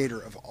creator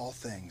of all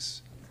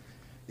things.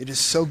 It is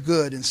so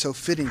good and so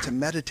fitting to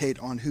meditate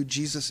on who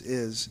Jesus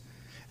is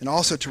and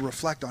also to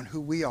reflect on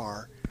who we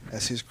are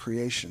as his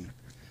creation.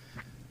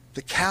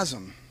 The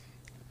chasm,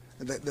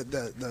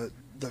 the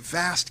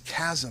vast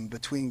chasm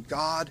between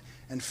God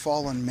and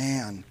fallen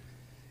man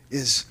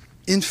is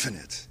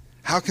infinite.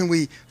 How can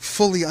we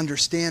fully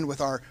understand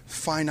with our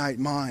finite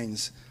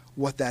minds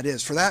what that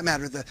is? For that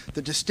matter,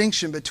 the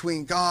distinction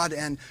between God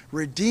and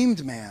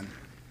redeemed man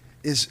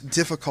is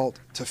difficult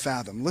to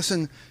fathom.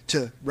 Listen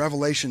to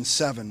Revelation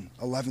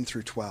 7:11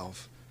 through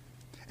 12.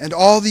 "And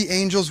all the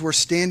angels were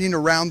standing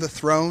around the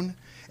throne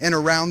and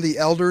around the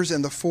elders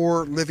and the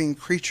 4 living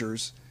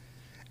creatures,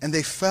 and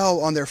they fell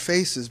on their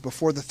faces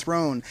before the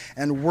throne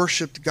and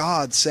worshipped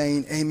God,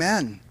 saying,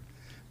 'Amen.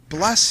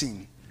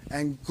 Blessing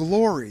and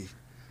glory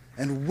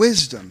and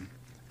wisdom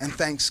and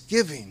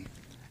thanksgiving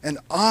and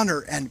honor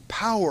and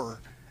power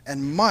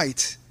and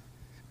might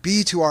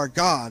be to our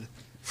God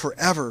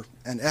forever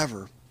and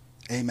ever.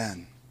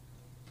 Amen.'"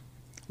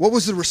 What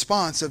was the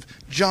response of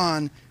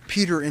John,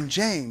 Peter, and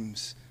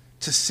James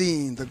to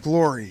seeing the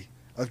glory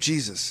of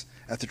Jesus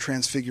at the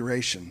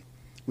Transfiguration?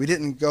 We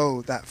didn't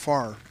go that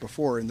far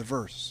before in the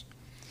verse.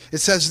 It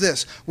says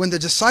this, when the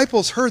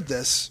disciples heard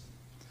this,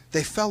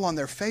 they fell on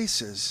their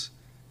faces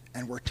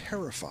and were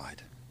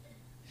terrified.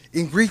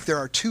 In Greek, there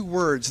are two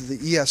words the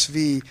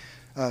ESV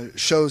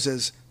shows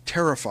as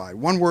terrified.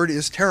 One word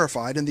is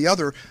terrified, and the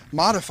other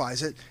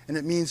modifies it, and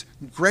it means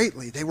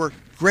greatly. They were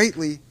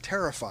greatly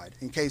terrified,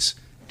 in case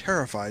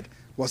terrified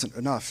wasn't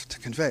enough to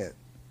convey it.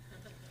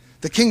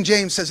 The King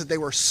James says that they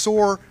were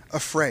sore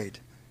afraid.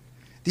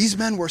 These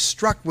men were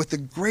struck with the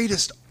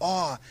greatest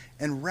awe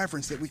and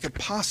reverence that we could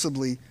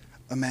possibly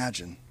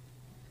imagine.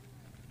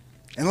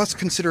 And let's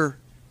consider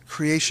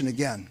creation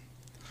again.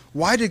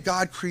 Why did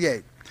God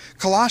create?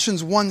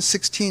 Colossians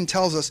 1:16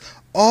 tells us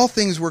all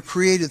things were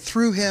created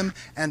through him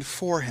and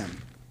for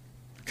him.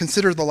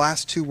 Consider the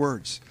last two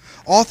words.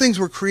 All things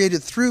were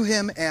created through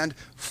him and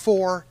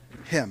for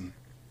him.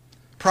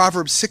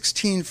 Proverbs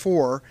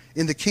 16:4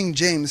 in the King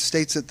James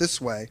states it this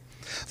way,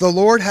 the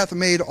Lord hath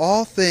made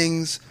all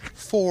things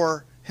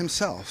for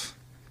himself,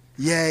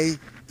 yea,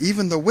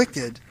 even the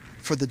wicked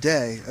for the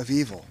day of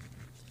evil.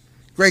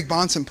 Greg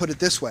Bonson put it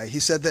this way. He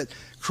said that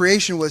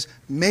creation was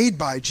made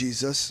by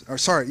Jesus,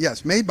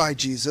 made by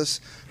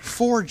Jesus,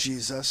 for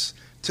Jesus,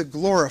 to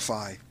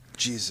glorify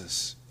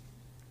Jesus.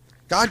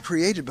 God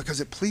created because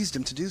it pleased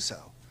him to do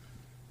so.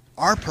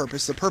 Our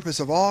purpose, the purpose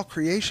of all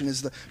creation,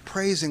 is the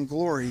praise and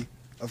glory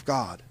of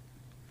God.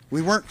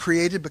 We weren't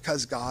created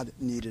because God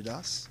needed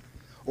us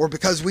or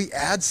because we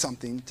add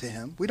something to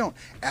him. We don't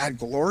add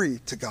glory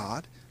to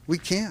God. We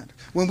can't.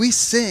 When we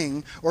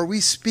sing or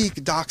we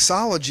speak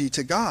doxology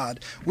to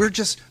God, we're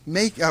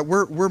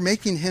not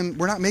making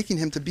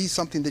him to be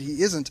something that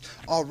he isn't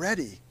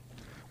already.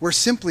 We're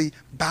simply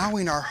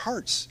bowing our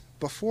hearts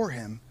before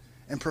him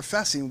and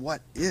professing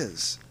what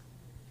is.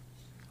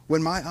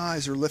 When my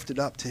eyes are lifted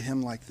up to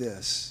him like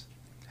this,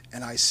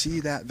 and I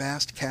see that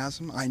vast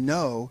chasm, I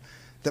know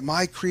that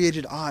my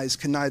created eyes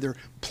can neither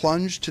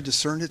plunge to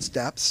discern its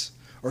depths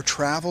or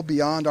travel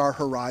beyond our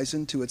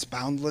horizon to its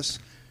boundless,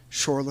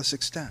 shoreless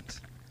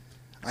extent.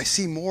 I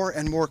see more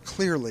and more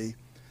clearly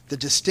the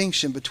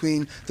distinction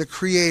between the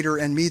Creator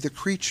and me, the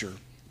creature.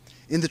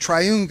 In the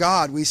triune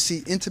God, we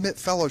see intimate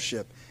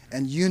fellowship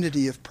and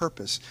unity of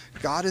purpose.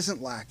 God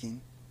isn't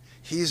lacking.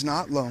 He's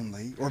not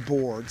lonely or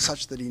bored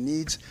such that he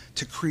needs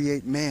to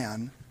create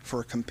man for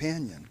a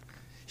companion.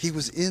 He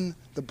was in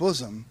the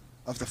bosom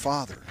of the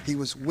Father. He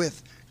was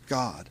with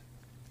God.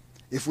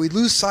 If we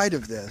lose sight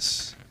of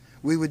this,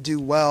 we would do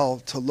well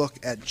to look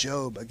at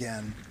Job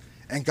again,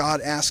 and God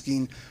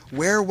asking,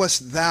 where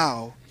wast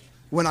thou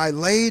when I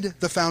laid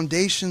the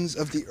foundations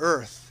of the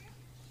earth?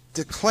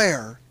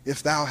 Declare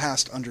if thou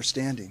hast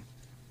understanding.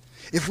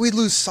 If we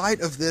lose sight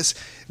of this,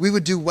 we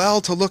would do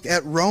well to look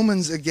at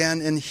Romans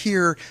again and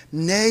hear,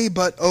 nay,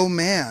 but, O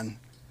man,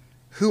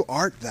 who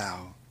art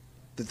thou,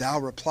 that thou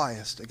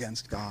repliest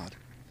against God?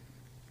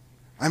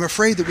 I'm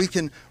afraid that we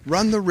can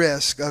run the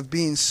risk of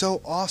being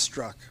so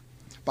awestruck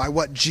by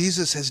what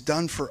Jesus has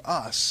done for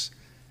us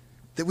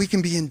that we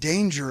can be in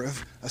danger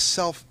of a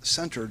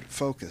self-centered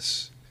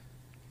focus.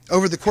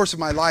 Over the course of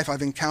my life,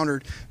 I've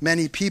encountered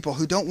many people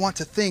who don't want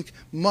to think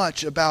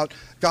much about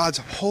God's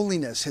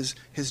holiness,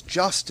 his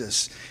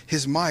justice,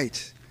 his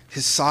might,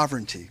 his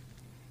sovereignty.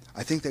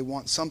 I think they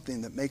want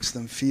something that makes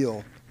them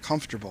feel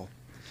comfortable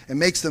and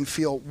makes them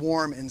feel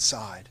warm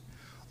inside.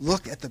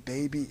 Look at the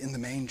baby in the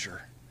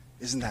manger.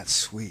 Isn't that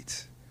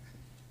sweet?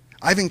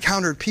 I've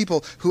encountered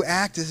people who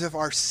act as if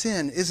our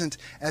sin isn't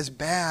as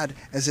bad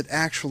as it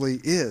actually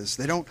is.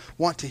 They don't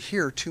want to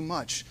hear too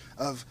much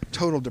of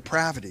total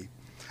depravity.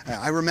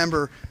 I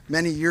remember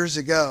many years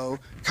ago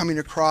coming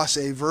across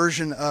a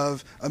version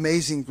of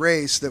Amazing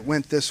Grace that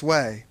went this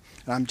way.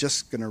 And I'm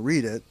just going to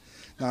read it,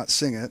 not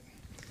sing it.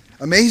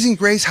 Amazing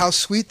grace, how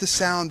sweet the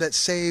sound that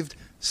saved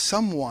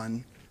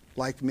someone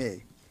like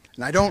me.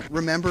 And I don't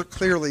remember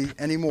clearly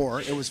anymore.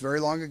 It was very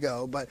long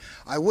ago, but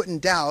I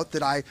wouldn't doubt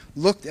that I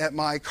looked at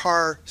my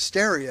car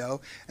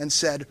stereo and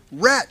said,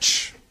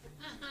 wretch,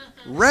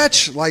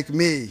 wretch like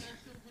me,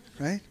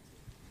 right?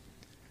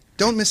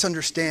 Don't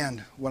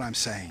misunderstand what I'm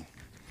saying.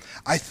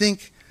 I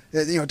think,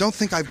 don't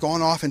think I've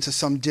gone off into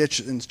some ditch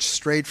and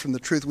strayed from the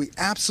truth. We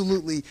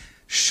absolutely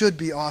should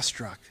be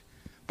awestruck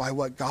by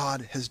what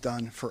God has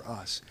done for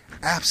us.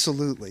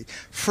 Absolutely.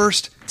 1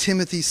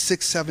 Timothy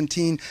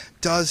 6:17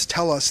 does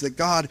tell us that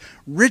God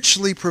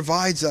richly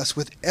provides us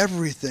with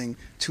everything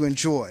to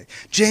enjoy.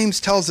 James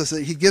tells us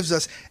that he gives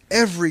us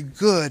every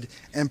good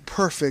and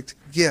perfect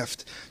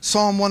gift.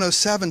 Psalm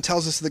 107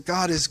 tells us that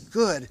God is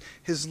good.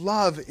 His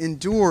love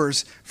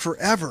endures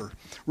forever.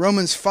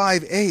 Romans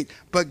 5:8,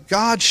 but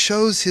God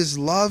shows his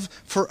love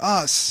for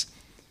us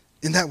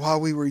in that while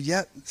we were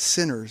yet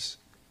sinners,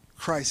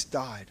 Christ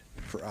died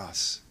for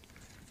us.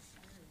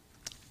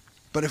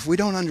 But if we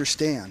don't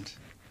understand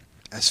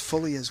as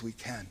fully as we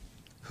can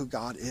who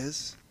God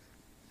is,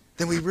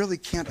 then we really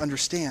can't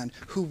understand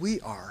who we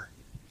are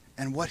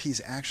and what he's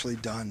actually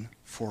done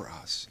for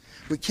us.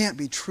 We can't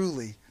be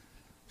truly,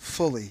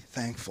 fully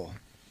thankful.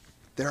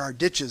 There are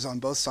ditches on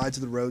both sides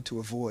of the road to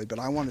avoid, but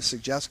I want to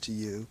suggest to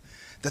you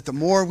that the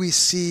more we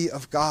see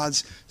of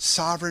God's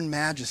sovereign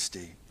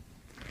majesty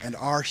and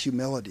our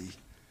humility,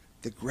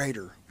 the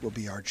greater will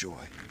be our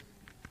joy.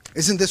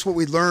 Isn't this what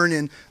we learn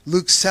in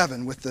Luke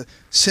 7 with the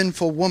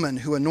sinful woman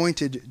who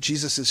anointed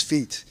Jesus'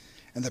 feet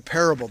and the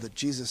parable that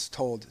Jesus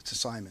told to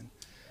Simon?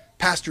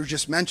 Pastor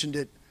just mentioned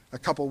it a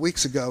couple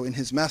weeks ago in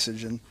his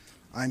message, and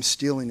I'm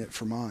stealing it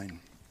for mine.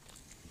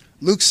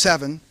 Luke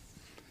 7,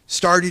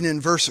 starting in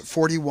verse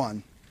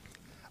 41.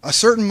 A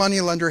certain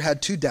moneylender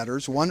had 2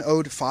 debtors. One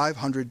owed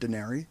 500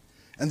 denarii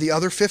and the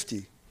other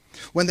 50.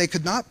 When they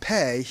could not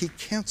pay, he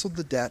canceled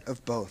the debt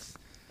of both.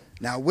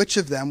 Now which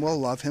of them will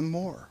love him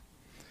more?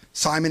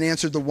 Simon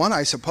answered, the one,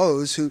 I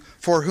suppose,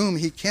 for whom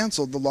he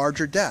canceled the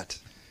larger debt.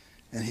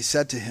 And he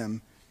said to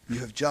him, you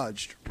have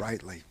judged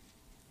rightly.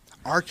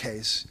 Our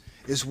case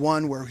is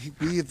one where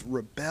we've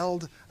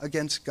rebelled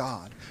against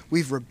God.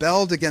 We've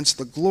rebelled against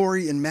the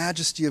glory and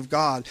majesty of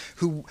God,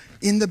 who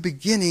in the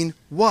beginning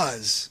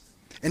was,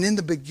 and in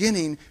the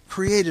beginning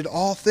created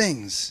all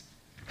things.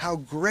 How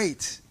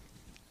great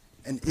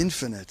and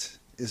infinite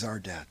is our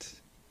debt.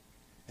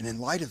 And in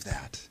light of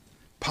that,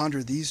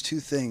 ponder these 2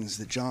 things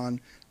that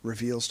John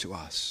reveals to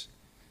us.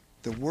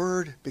 The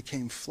Word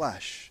became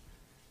flesh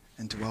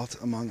and dwelt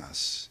among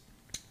us.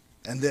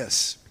 And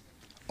this,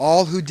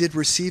 all who did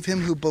receive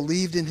him, who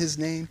believed in his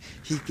name,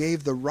 he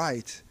gave the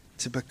right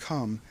to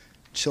become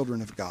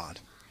children of God.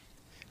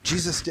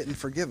 Jesus didn't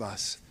forgive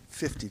us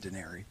 50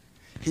 denarii.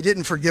 He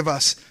didn't forgive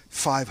us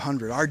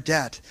 500. Our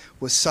debt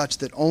was such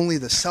that only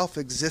the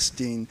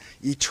self-existing,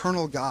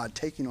 eternal God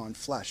taking on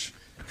flesh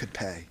could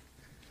pay.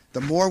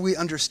 The more we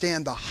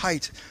understand the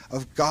height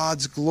of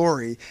God's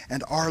glory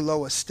and our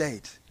low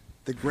estate,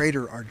 the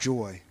greater our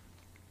joy.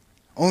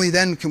 Only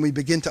then can we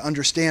begin to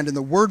understand, and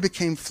the Word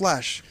became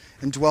flesh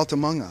and dwelt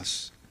among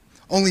us.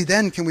 Only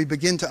then can we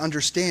begin to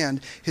understand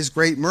his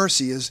great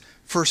mercy, as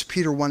 1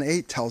 Peter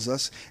 1:8 tells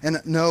us,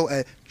 and know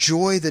a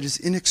joy that is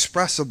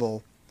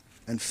inexpressible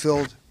and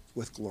filled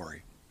with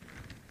glory.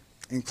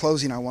 In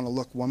closing, I want to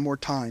look one more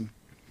time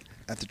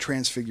at the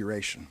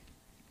transfiguration.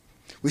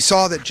 We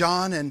saw that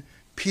John and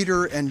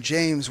Peter and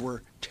James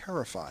were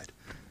terrified,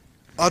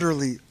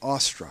 utterly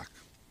awestruck.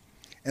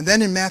 And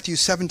then in Matthew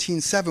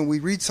 17:7, we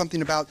read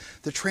something about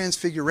the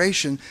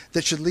transfiguration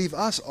that should leave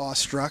us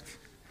awestruck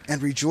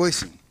and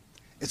rejoicing.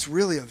 It's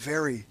really a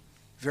very,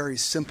 very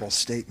simple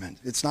statement.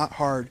 It's not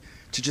hard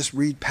to just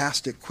read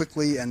past it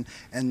quickly and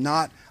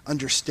not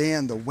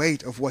understand the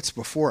weight of what's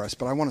before us.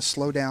 But I want to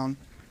slow down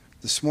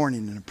this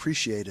morning and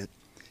appreciate it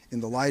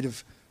in the light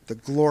of the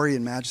glory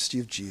and majesty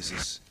of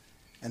Jesus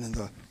and in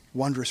the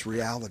wondrous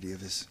reality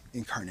of his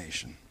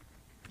incarnation.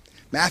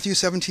 Matthew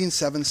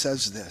 17:7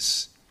 says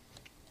this,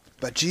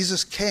 but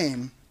Jesus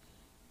came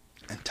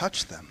and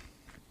touched them.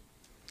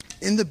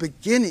 In the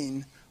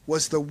beginning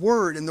was the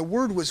Word, and the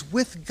Word was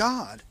with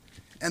God,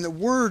 and the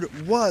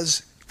Word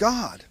was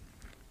God.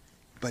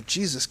 But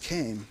Jesus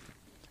came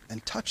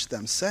and touched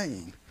them,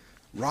 saying,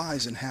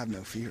 rise and have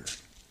no fear.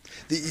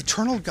 The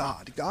eternal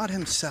God, God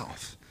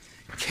himself,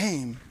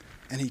 came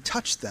and he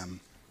touched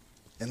them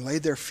and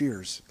laid their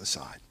fears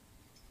aside.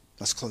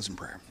 Let's close in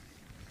prayer.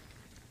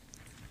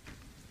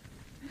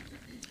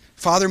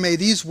 Father, may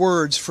these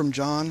words from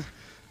John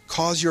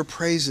cause your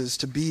praises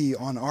to be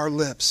on our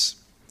lips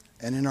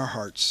and in our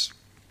hearts.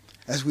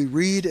 As we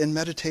read and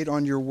meditate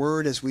on your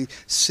word, as we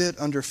sit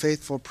under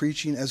faithful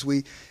preaching, as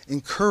we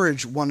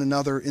encourage one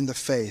another in the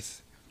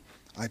faith,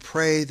 I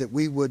pray that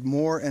we would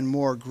more and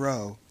more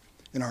grow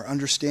in our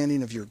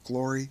understanding of your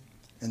glory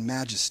and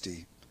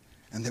majesty,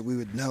 and that we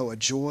would know a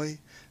joy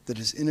that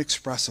is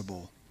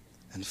inexpressible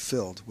and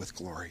filled with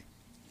glory.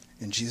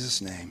 In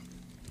Jesus' name,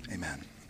 amen.